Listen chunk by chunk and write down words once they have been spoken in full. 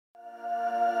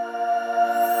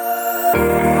I'm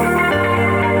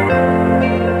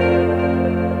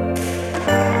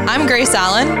Grace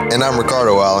Allen. And I'm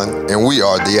Ricardo Allen, and we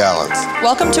are The Allens.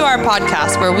 Welcome to our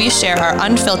podcast where we share our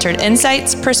unfiltered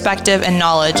insights, perspective, and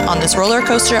knowledge on this roller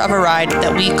coaster of a ride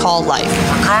that we call life.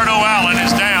 Ricardo Allen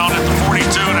is down at the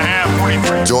 42.5,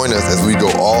 43. Join us as we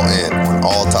go all in on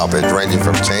all topics ranging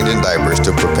from changing diapers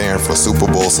to preparing for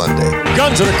Super Bowl Sunday.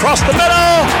 Guns it across the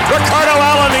middle. Ricardo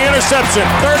Allen, the interception.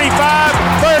 35,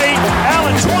 30,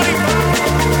 Allen 25.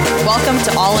 Welcome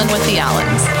to All In with The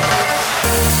Allens.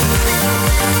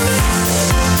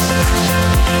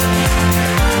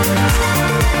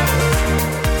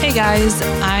 Hey guys,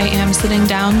 I am sitting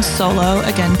down solo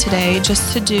again today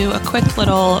just to do a quick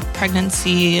little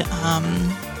pregnancy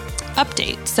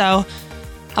update. So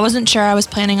I wasn't sure I was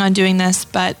planning on doing this,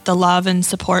 but the love and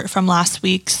support from last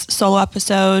week's solo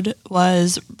episode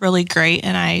was really great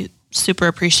and I super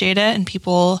appreciate it. And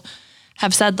people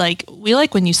have said we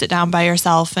like when you sit down by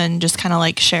yourself and just kind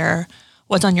of share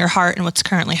what's on your heart and what's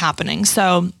currently happening.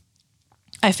 So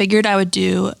I figured I would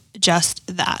do just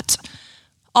that.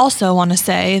 Also want to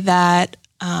say that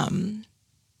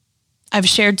I've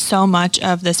shared so much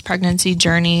of this pregnancy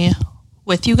journey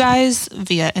with you guys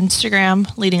via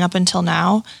Instagram leading up until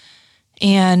now.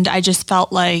 And I just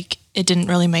felt like it didn't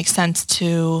really make sense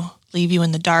to leave you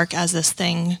in the dark as this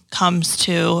thing comes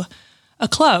to a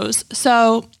close.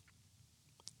 So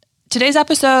today's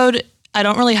episode, I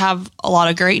don't really have a lot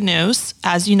of great news.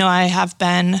 As you know, I have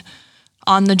been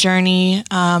on the journey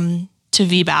to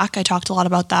VBAC. I talked a lot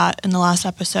about that in the last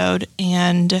episode,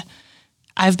 and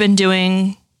I've been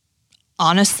doing,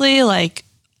 honestly,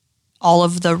 all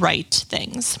of the right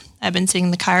things. I've been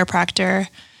seeing the chiropractor.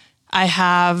 I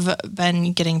have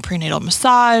been getting prenatal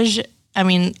massage. I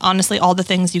mean, honestly, all the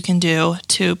things you can do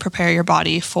to prepare your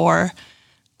body for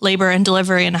labor and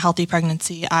delivery and a healthy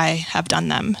pregnancy, I have done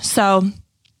them. So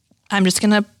I'm just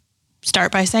going to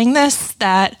start by saying this,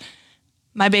 that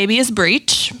my baby is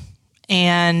breech,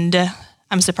 and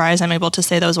I'm surprised I'm able to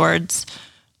say those words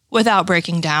without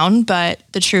breaking down. But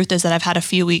the truth is that I've had a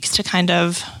few weeks to kind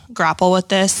of grapple with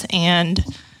this and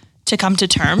to come to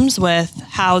terms with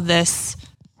how this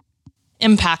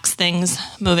impacts things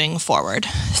moving forward.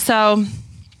 So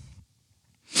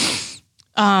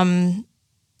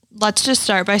let's just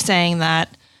start by saying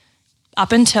that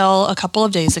up until a couple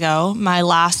of days ago, my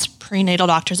last prenatal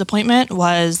doctor's appointment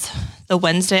was the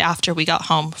Wednesday after we got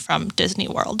home from Disney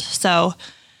World. So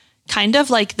kind of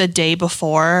the day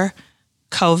before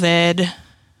COVID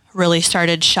really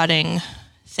started shutting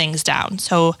things down.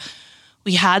 So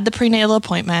we had the prenatal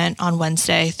appointment on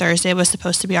Wednesday. Thursday was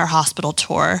supposed to be our hospital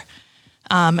tour.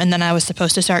 And then I was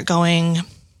supposed to start going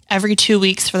every 2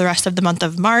 weeks for the rest of the month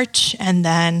of March. And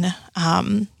then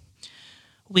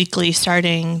weekly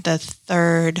starting the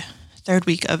third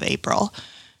week of April.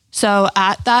 So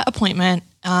at that appointment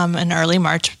in early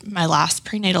March, my last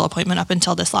prenatal appointment up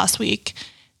until this last week,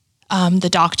 the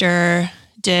doctor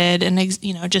did an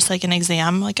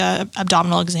exam, a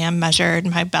abdominal exam, measured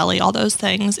my belly, all those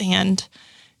things, and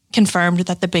confirmed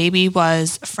that the baby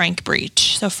was frank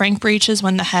breech. So frank breech is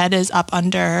when the head is up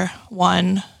under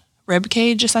one rib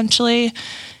cage, essentially,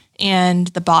 and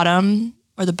the bottom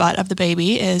or the butt of the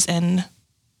baby is in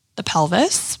the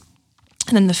pelvis,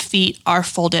 and then the feet are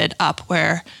folded up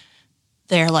where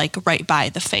they're right by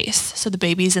the face. So the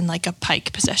baby's in a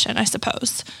pike position, I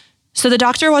suppose. So the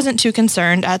doctor wasn't too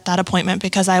concerned at that appointment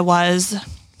because I was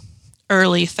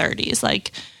early 30s. I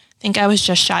think I was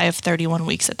just shy of 31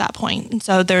 weeks at that point. And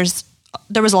so there was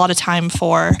a lot of time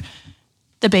for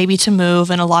the baby to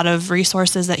move and a lot of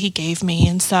resources that he gave me.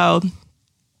 And so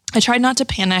I tried not to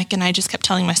panic, and I just kept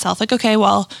telling myself okay,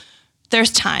 well,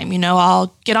 there's time,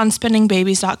 I'll get on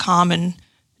spinningbabies.com and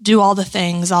do all the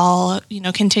things. I'll,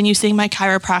 continue seeing my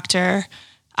chiropractor.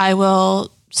 I will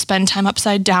spend time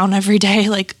upside down every day.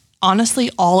 Honestly,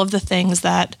 all of the things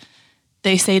that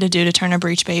they say to do to turn a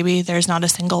breech baby, there's not a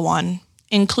single one,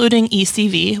 including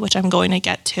ECV, which I'm going to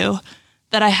get to,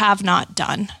 that I have not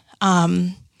done.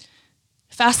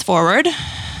 Fast forward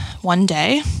one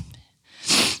day,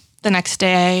 the next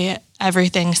day,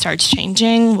 everything starts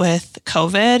changing with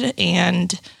COVID,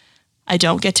 and I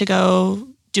don't get to go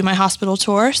do my hospital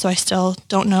tour, so I still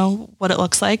don't know what it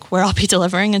looks like, where I'll be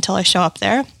delivering until I show up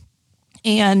there.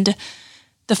 And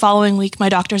the following week, my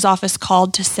doctor's office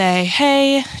called to say,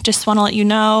 hey, just want to let you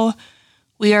know,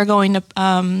 we are going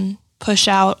to push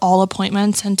out all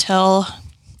appointments until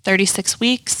 36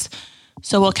 weeks.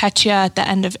 So we'll catch you at the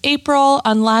end of April,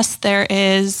 unless there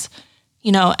is,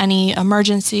 any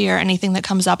emergency or anything that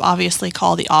comes up. Obviously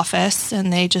call the office.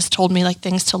 And they just told me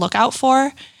things to look out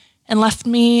for and left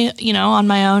me, on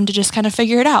my own to just kind of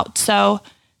figure it out. So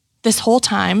this whole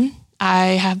time I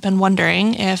have been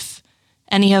wondering if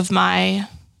any of my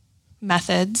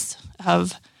methods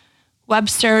of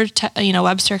Webster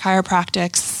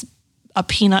chiropractics, a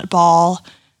peanut ball.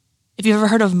 If you've ever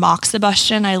heard of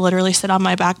moxibustion, I literally sit on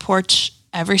my back porch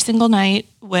every single night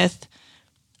with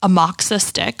a moxa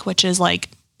stick, which is like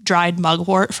dried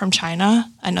mugwort from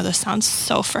China. I know this sounds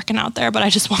so freaking out there, but I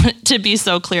just want it to be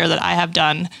so clear that I have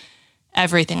done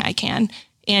everything I can.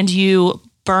 And you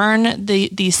burn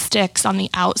these sticks on the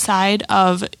outside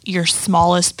of your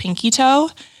smallest pinky toe,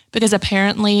 because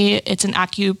apparently it's an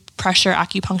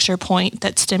acupuncture point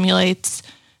that stimulates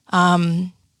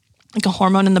like a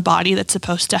hormone in the body that's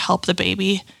supposed to help the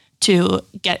baby to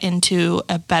get into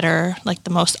a better, like the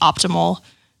most optimal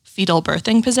fetal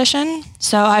birthing position.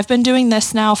 So I've been doing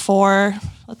this now for,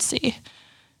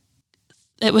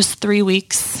 it was 3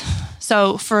 weeks.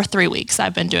 So for 3 weeks,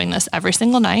 I've been doing this every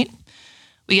single night.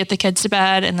 We get the kids to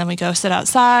bed and then we go sit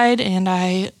outside and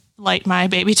I light my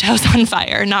baby toes on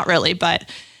fire. Not really, but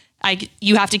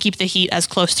you have to keep the heat as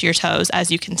close to your toes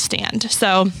as you can stand.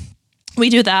 So we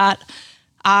do that.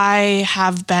 I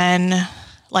have been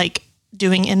like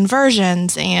doing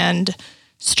inversions and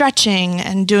stretching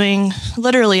and doing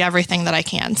literally everything that I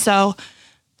can. So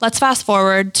let's fast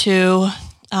forward to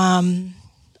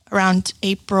around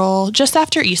April, just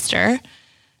after Easter.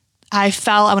 I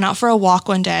went out for a walk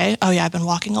one day. Oh yeah, I've been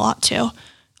walking a lot too.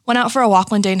 Went out for a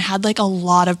walk one day and had like a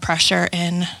lot of pressure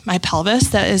in my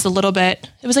pelvis that is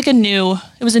it was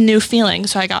a new feeling.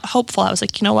 So I got hopeful. I was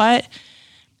like, you know what?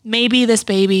 Maybe this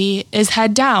baby is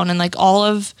head down and like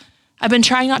I've been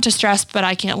trying not to stress, but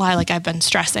I can't lie, like I've been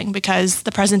stressing because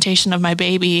the presentation of my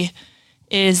baby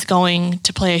is going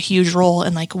to play a huge role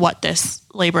in like what this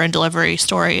labor and delivery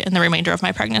story and the remainder of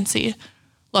my pregnancy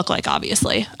look like,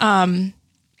 obviously.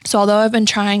 So although I've been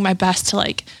trying my best to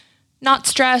like not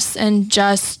stress and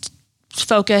just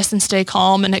focus and stay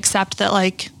calm and accept that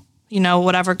like, you know,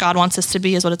 whatever God wants us to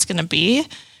be is what it's going to be,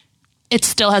 it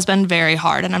still has been very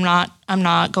hard. And I'm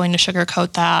not going to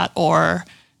sugarcoat that or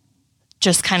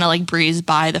just kind of like breeze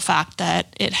by the fact that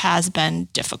it has been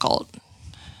difficult.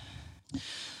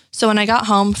 So when I got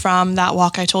home from that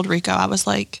walk, I told Rico, I was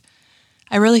like,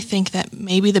 I really think that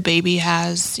maybe the baby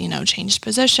has, you know, changed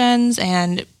positions,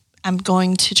 and I'm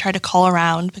going to try to call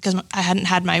around because I hadn't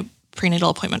had my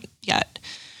prenatal appointment yet.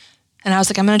 And I was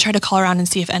like, I'm going to try to call around and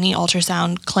see if any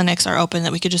ultrasound clinics are open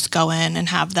that we could just go in and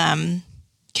have them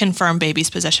confirm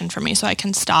baby's position for me so I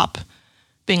can stop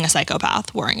being a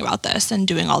psychopath worrying about this and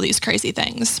doing all these crazy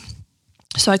things.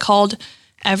 So I called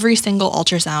every single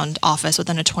ultrasound office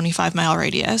within a 25-mile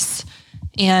radius.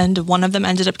 And one of them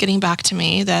ended up getting back to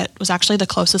me that was actually the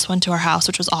closest one to our house,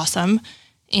 which was awesome.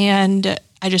 And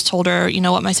I just told her, you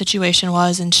know, what my situation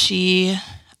was. And she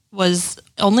was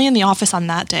only in the office on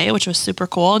that day, which was super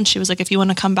cool. And she was like, if you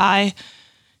want to come by,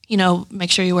 you know, make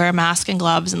sure you wear a mask and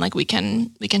gloves and like we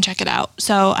can check it out.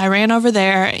 So I ran over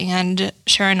there and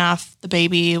sure enough, the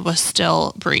baby was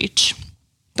still breech.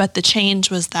 But the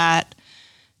change was that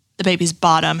the baby's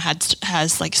bottom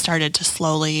has like started to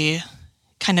slowly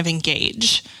kind of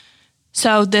engage.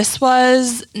 So this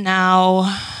was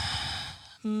now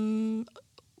 1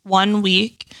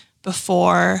 week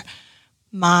before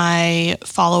my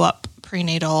follow-up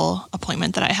prenatal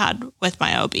appointment that I had with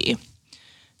my OB.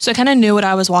 So I kind of knew what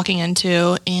I was walking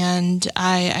into, and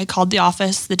I called the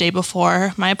office the day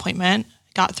before my appointment,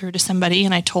 got through to somebody,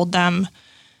 and I told them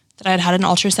that I had an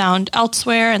ultrasound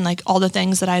elsewhere and like all the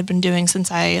things that I had been doing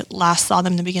since I last saw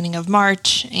them the beginning of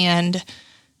March. And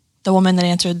the woman that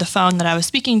answered the phone that I was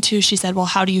speaking to, she said, well,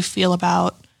 how do you feel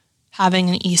about having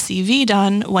an ECV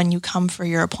done when you come for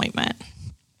your appointment?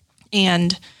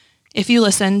 And if you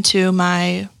listen to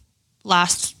my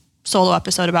last solo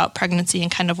episode about pregnancy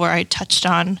and kind of where I touched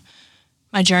on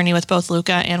my journey with both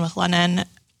Luca and with Lennon,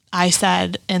 I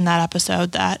said in that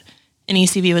episode that an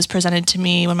ECV was presented to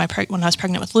me when I was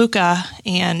pregnant with Luca,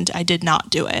 and I did not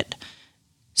do it.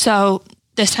 So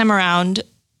this time around,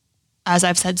 as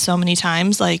I've said so many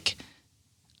times, like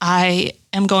I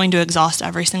am going to exhaust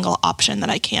every single option that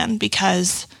I can,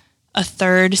 because a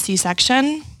third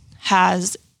C-section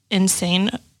has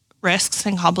insane risks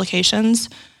and complications,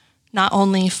 not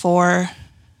only for,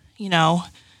 you know,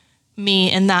 me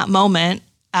in that moment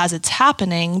as it's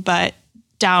happening, but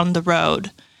down the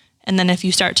road. And then if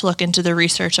you start to look into the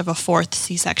research of a fourth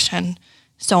C-section,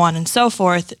 so on and so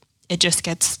forth, it just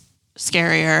gets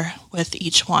scarier with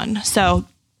each one. So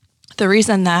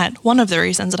one of the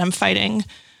reasons that I'm fighting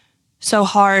so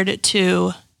hard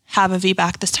to have a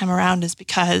VBAC this time around is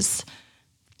because,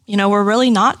 you know,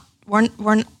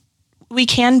 we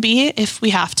can be if we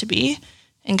have to be,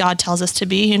 and God tells us to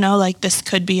be, you know, like this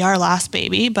could be our last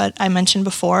baby. But I mentioned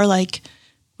before, like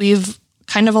we've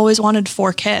kind of always wanted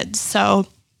 4 kids. So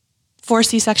 4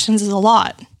 C-sections is a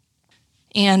lot.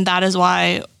 And that is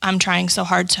why I'm trying so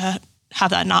hard to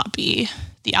have that not be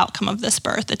the outcome of this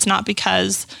birth. It's not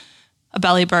because a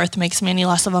belly birth makes me any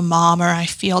less of a mom or I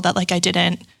feel that like I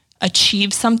didn't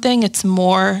achieve something. It's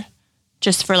more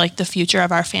just for like the future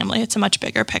of our family. It's a much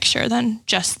bigger picture than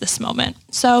just this moment.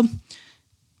 So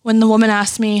when the woman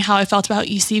asked me how I felt about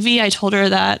ECV, I told her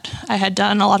that I had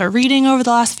done a lot of reading over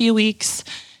the last few weeks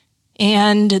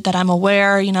and that I'm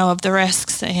aware, of the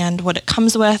risks and what it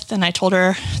comes with. And I told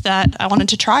her that I wanted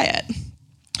to try it.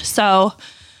 So,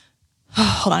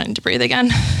 hold on, I need to breathe again.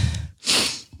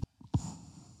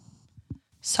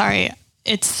 Sorry,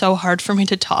 it's so hard for me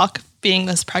to talk being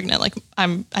this pregnant. Like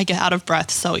I get out of breath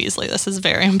so easily. This is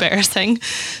very embarrassing.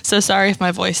 So sorry if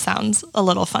my voice sounds a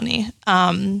little funny.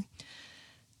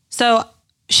 So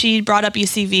she brought up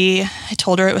ECV. I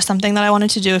told her it was something that I wanted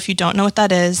to do. If you don't know what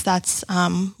that is, that's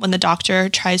when the doctor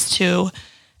tries to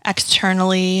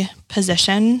externally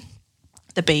position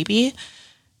the baby.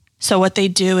 So what they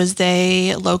do is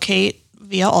they locate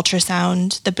via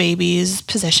ultrasound the baby's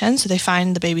position. So they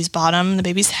find the baby's bottom, the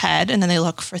baby's head, and then they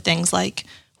look for things like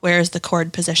where's the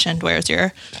cord positioned, where's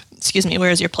your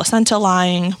placenta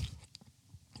lying.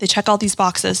 They check all these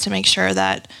boxes to make sure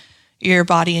that your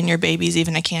body and your baby's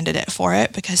even a candidate for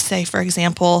it. Because say, for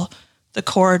example, the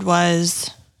cord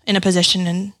was in a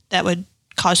position that would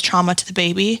cause trauma to the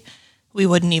baby, we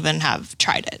wouldn't even have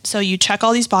tried it. So you check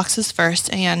all these boxes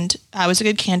first, and I was a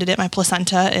good candidate. My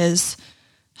placenta is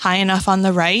high enough on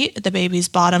the right. The baby's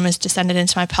bottom is descended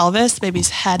into my pelvis. The baby's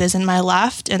head is in my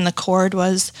left, and the cord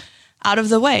was out of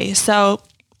the way. So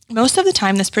most of the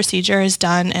time this procedure is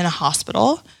done in a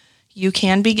hospital. You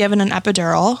can be given an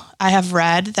epidural. I have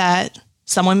read that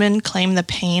some women claim the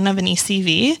pain of an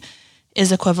ECV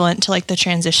is equivalent to like the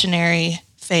transitionary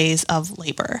phase of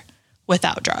labor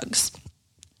without drugs.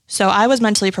 So I was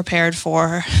mentally prepared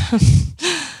for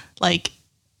like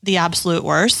the absolute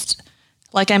worst.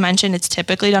 Like I mentioned, it's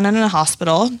typically done in a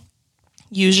hospital.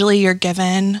 Usually you're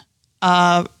given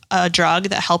a drug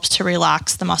that helps to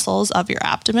relax the muscles of your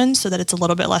abdomen so that it's a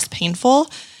little bit less painful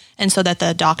and so that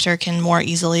the doctor can more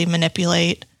easily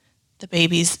manipulate the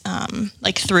baby's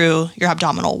like through your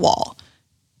abdominal wall.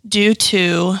 Due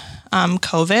to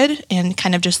COVID and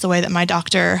kind of just the way that my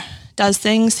doctor does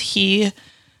things, he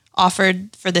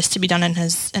offered for this to be done in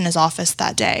his office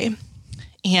that day.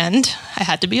 And I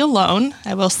had to be alone.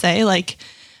 I will say, like,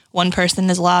 one person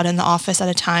is allowed in the office at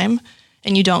a time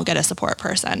and you don't get a support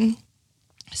person.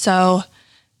 So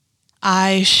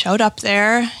I showed up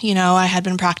there, I had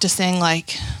been practicing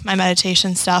like my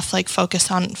meditation stuff, like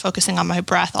focusing on my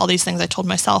breath, all these things. I told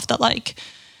myself that like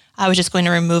I was just going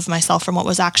to remove myself from what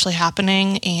was actually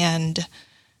happening and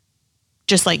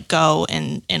just like go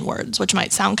inwards, which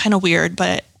might sound kind of weird,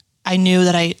 but I knew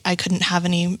that I couldn't have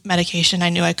any medication. I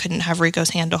knew I couldn't have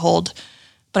Rico's hand to hold,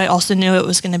 but I also knew it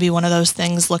was going to be one of those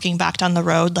things looking back down the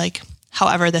road, like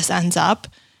however this ends up,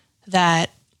 that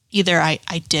either I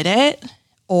did it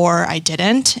or I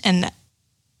didn't. And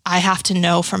I have to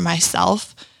know for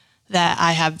myself that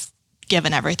I have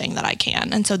given everything that I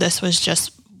can. And so this was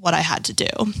just what I had to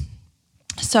do.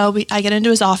 So I get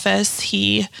into his office.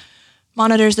 He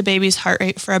monitors the baby's heart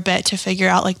rate for a bit to figure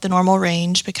out like the normal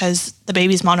range because the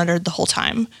baby's monitored the whole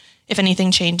time. If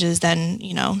anything changes, then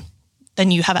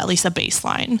you have at least a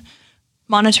baseline.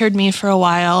 Monitored me for a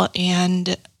while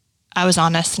and I was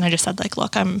honest and I just said like,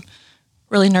 look, I'm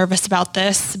really nervous about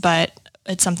this, but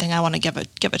it's something I want to give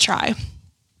a try.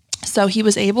 So he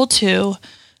was able to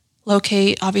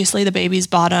locate obviously the baby's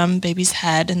bottom, baby's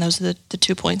head, and those are the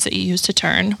 2 points that you use to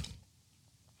turn.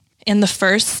 And the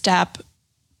first step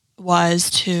was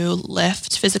to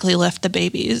physically lift the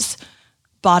baby's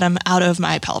bottom out of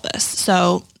my pelvis.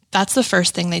 So that's the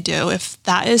first thing they do. If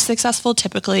that is successful,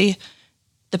 typically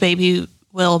the baby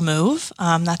will move.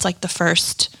 That's like the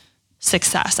first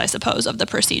success, I suppose, of the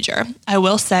procedure. I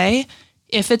will say,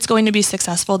 if it's going to be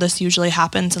successful, this usually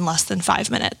happens in less than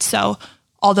 5 minutes. So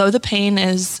although the pain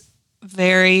is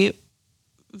very,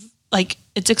 like,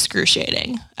 it's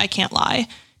excruciating, I can't lie,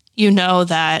 you know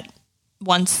that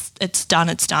once it's done,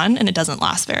 and it doesn't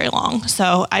last very long.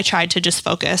 So I tried to just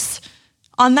focus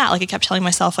on that. Like I kept telling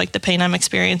myself, like, the pain I'm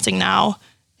experiencing now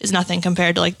is nothing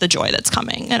compared to like the joy that's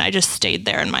coming. And I just stayed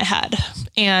there in my head.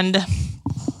 And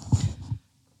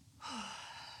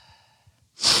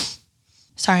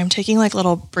sorry, I'm taking like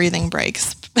little breathing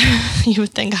breaks. You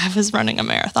would think I was running a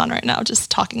marathon right now, just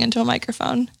talking into a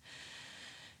microphone.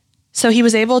 So he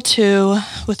was able to,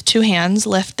 with 2 hands,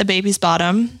 lift the baby's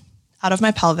bottom out of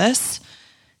my pelvis.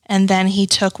 And then he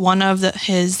took one of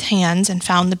his hands and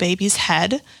found the baby's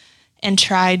head and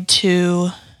tried to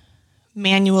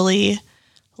manually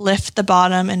lift the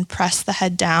bottom and press the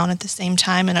head down at the same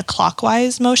time in a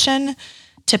clockwise motion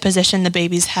to position the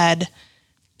baby's head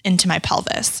into my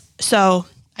pelvis. So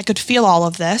I could feel all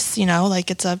of this,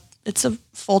 like it's a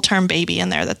full-term baby in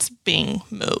there that's being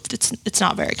moved. It's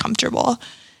not very comfortable.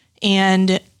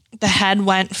 And the head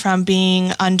went from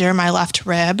being under my left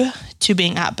rib to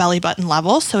being at belly button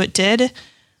level. So it did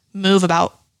move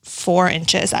about 4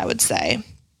 inches, I would say,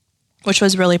 which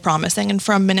was really promising. And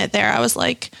for a minute there, I was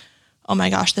like, oh my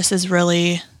gosh, this is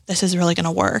really going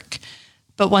to work.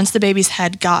 But once the baby's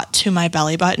head got to my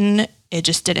belly button, it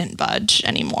just didn't budge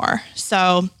anymore.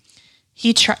 So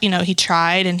he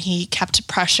tried and he kept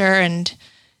pressure and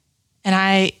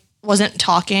I wasn't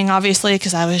talking, obviously,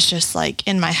 because I was just like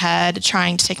in my head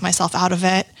trying to take myself out of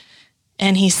it.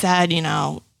 And he said,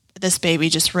 this baby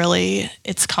just really,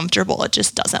 it's comfortable. It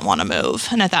just doesn't want to move.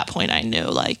 And at that point I knew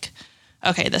like,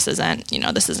 okay, this isn't going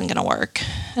to work.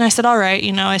 And I said, all right,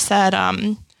 I said,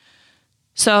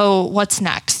 so what's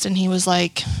next? And he was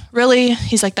like, really?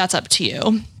 He's like, that's up to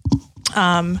you.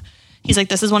 He's like,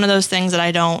 this is one of those things that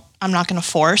I'm not going to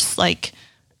force. Like,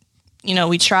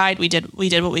 we tried, we did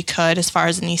what we could as far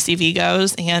as an ECV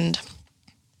goes. And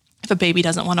if a baby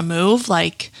doesn't want to move,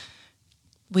 like,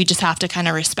 we just have to kind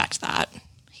of respect that.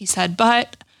 He said,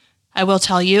 but I will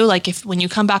tell you, like, when you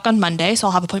come back on Monday, so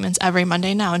I'll have appointments every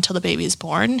Monday now until the baby is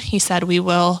born. He said, we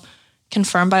will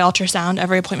confirm by ultrasound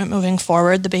every appointment moving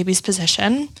forward the baby's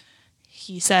position.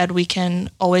 He said, we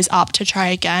can always opt to try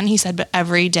again. He said, but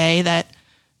every day that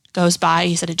goes by,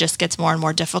 he said, it just gets more and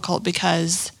more difficult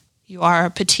because you are a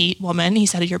petite woman. He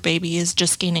said, your baby is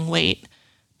just gaining weight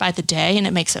by the day and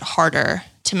it makes it harder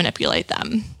to manipulate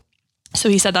them. So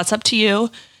he said, that's up to you.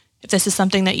 If this is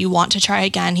something that you want to try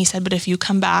again, he said, but if you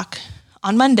come back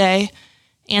on Monday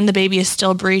and the baby is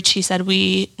still breech, he said,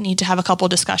 we need to have a couple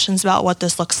discussions about what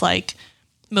this looks like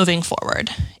moving forward.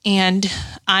 And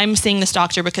I'm seeing this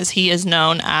doctor because he is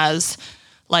known as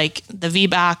like the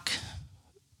VBAC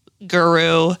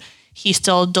guru. He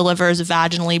still delivers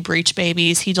vaginally breech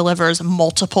babies. He delivers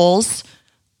multiples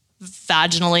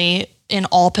vaginally in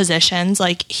all positions.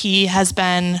 Like, he has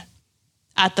been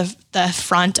at the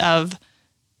front of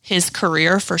his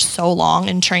career for so long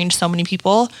and trained so many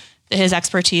people that his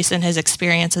expertise and his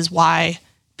experience is why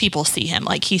people see him.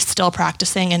 Like, he's still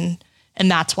practicing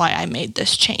and that's why I made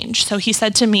this change. So he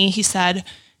said to me,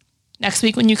 next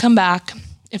week when you come back,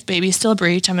 if baby's still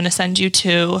breech, I'm going to send you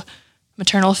to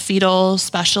maternal fetal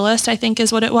specialist, I think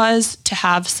is what it was, to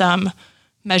have some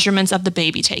measurements of the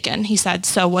baby taken. He said,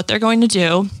 so what they're going to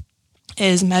do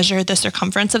is measure the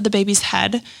circumference of the baby's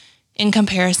head in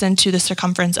comparison to the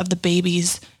circumference of the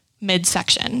baby's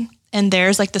midsection. And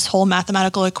there's like this whole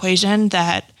mathematical equation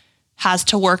that has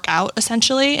to work out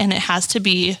essentially, and it has to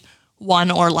be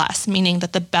 1 or less, meaning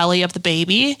that the belly of the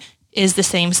baby is the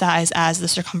same size as the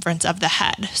circumference of the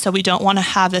head. So we don't want to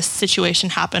have this situation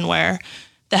happen where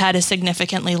the head is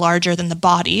significantly larger than the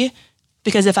body,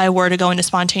 because if I were to go into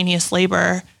spontaneous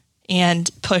labor and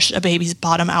push a baby's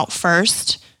bottom out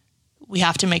first, we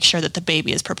have to make sure that the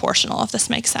baby is proportional, if this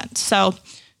makes sense. So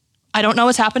I don't know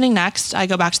what's happening next. I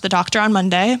go back to the doctor on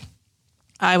Monday.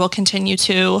 I will continue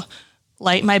to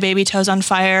light my baby toes on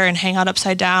fire and hang out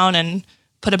upside down and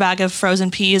put a bag of frozen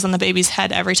peas on the baby's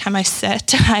head every time I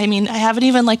sit. I mean, I haven't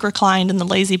even like reclined in the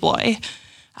lazy boy.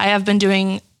 I have been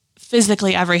doing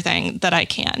physically everything that I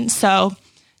can. So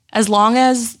as long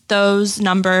as those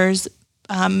numbers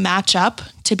match up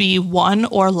to be 1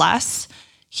 or less,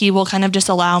 he will kind of just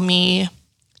allow me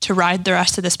to ride the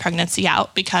rest of this pregnancy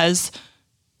out, because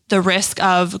the risk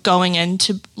of going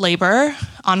into labor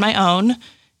on my own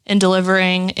and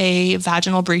delivering a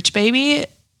vaginal breech baby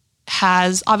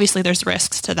obviously there's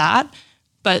risks to that,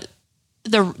 but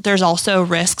there's also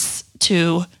risks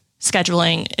to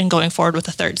scheduling and going forward with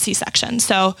a third C-section.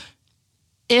 So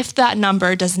if that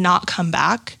number does not come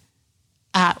back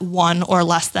at 1 or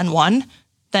less than 1,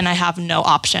 then I have no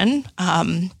option.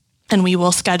 And we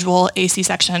will schedule a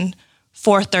C-section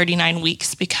for 39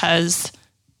 weeks, because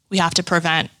we have to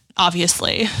prevent,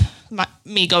 obviously,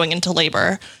 me going into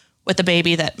labor with a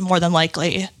baby that more than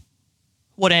likely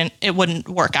wouldn't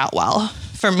work out well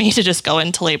for me to just go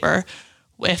into labor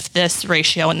if this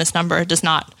ratio and this number does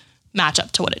not match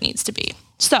up to what it needs to be.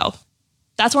 So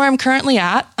that's where I'm currently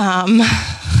at.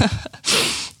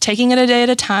 Taking it a day at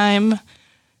a time,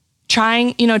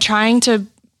 trying to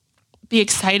be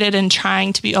excited and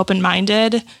trying to be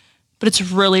open-minded, but it's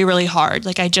really, really hard.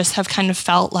 Like, I just have kind of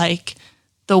felt like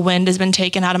the wind has been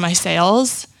taken out of my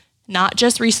sails, not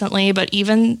just recently, but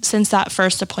even since that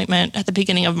first appointment at the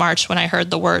beginning of March, when I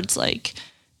heard the words like,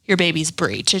 your baby's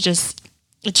breech. It's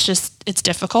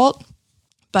difficult.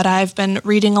 but I've been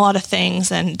reading a lot of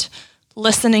things and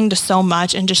listening to so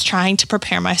much and just trying to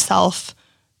prepare myself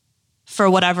for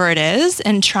whatever it is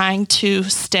and trying to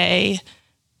stay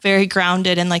very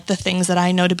grounded in like the things that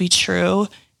I know to be true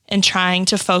and trying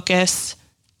to focus,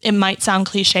 it might sound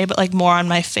cliche, but like more on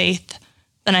my faith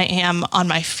than I am on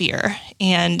my fear.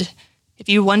 And if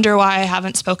you wonder why I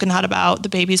haven't spoken out about the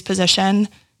baby's position,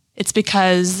 it's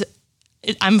because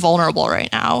I'm vulnerable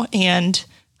right now and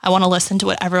I want to listen to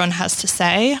what everyone has to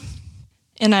say.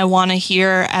 And I want to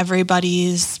hear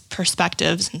everybody's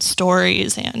perspectives and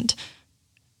stories and,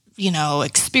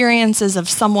 experiences of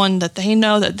someone that they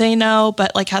know.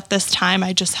 But like at this time,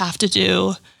 I just have to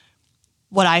do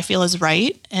what I feel is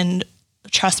right and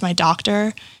trust my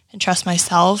doctor and trust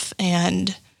myself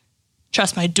and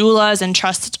trust my doulas and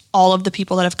trust all of the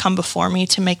people that have come before me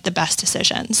to make the best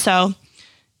decision. So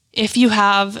if you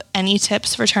have any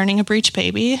tips for turning a breech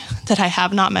baby that I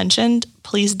have not mentioned,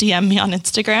 please DM me on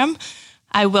Instagram.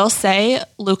 I will say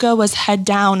Luca was head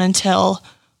down until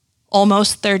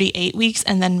almost 38 weeks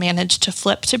and then managed to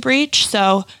flip to breech.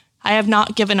 So I have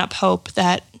not given up hope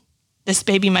that this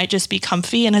baby might just be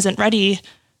comfy and isn't ready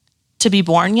to be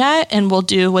born yet and will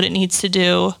do what it needs to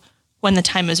do when the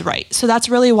time is right. So that's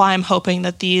really why I'm hoping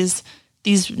that these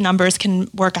numbers can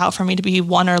work out for me to be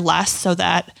 1 or less so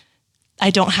that I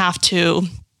don't have to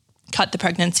cut the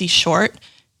pregnancy short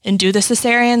and do the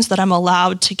cesarean so that I'm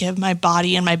allowed to give my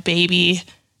body and my baby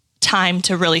time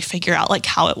to really figure out like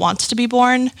how it wants to be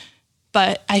born.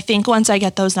 But I think once I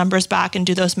get those numbers back and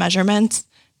do those measurements,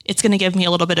 it's going to give me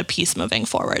a little bit of peace moving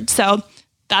forward. So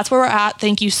that's where we're at.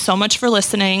 Thank you so much for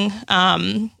listening.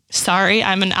 Sorry,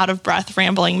 I'm an out of breath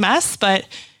rambling mess, but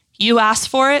you asked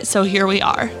for it. So here we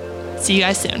are. See you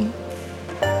guys soon.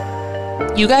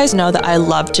 You guys know that I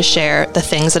love to share the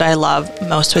things that I love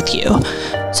most with you.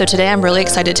 So today I'm really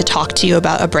excited to talk to you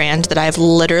about a brand that I've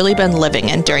literally been living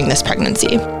in during this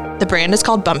pregnancy. The brand is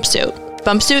called Bumpsuit.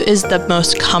 Bumpsuit is the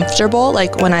most comfortable,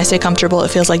 like when I say comfortable,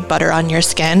 it feels like butter on your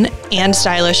skin, and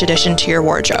stylish addition to your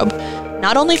wardrobe.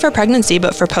 Not only for pregnancy,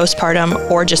 but for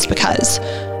postpartum or just because.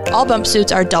 All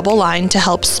Bumpsuits are double lined to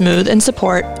help smooth and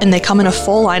support, and they come in a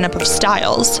full lineup of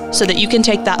styles so that you can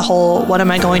take that whole what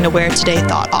am I going to wear today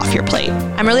thought off your plate.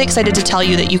 I'm really excited to tell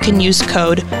you that you can use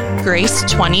code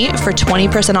GRACE20 for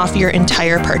 20% off your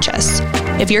entire purchase.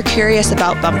 If you're curious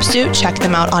about Bumpsuit, check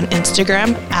them out on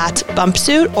Instagram at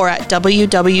Bumpsuit or at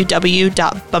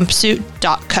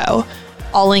www.bumpsuit.co.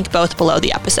 I'll link both below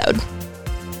the episode.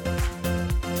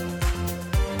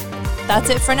 That's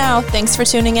it for now. Thanks for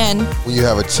tuning in. When you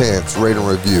have a chance, rate and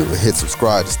review and hit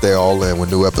subscribe to stay all in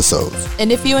with new episodes.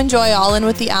 And if you enjoy All In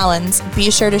with the Allens, be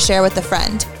sure to share with a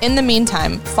friend. In the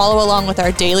meantime, follow along with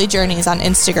our daily journeys on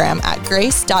Instagram at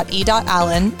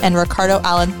grace.e.allen and Ricardo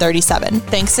Allen 37.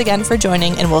 Thanks again for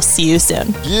joining, and we'll see you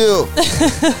soon. Yeah.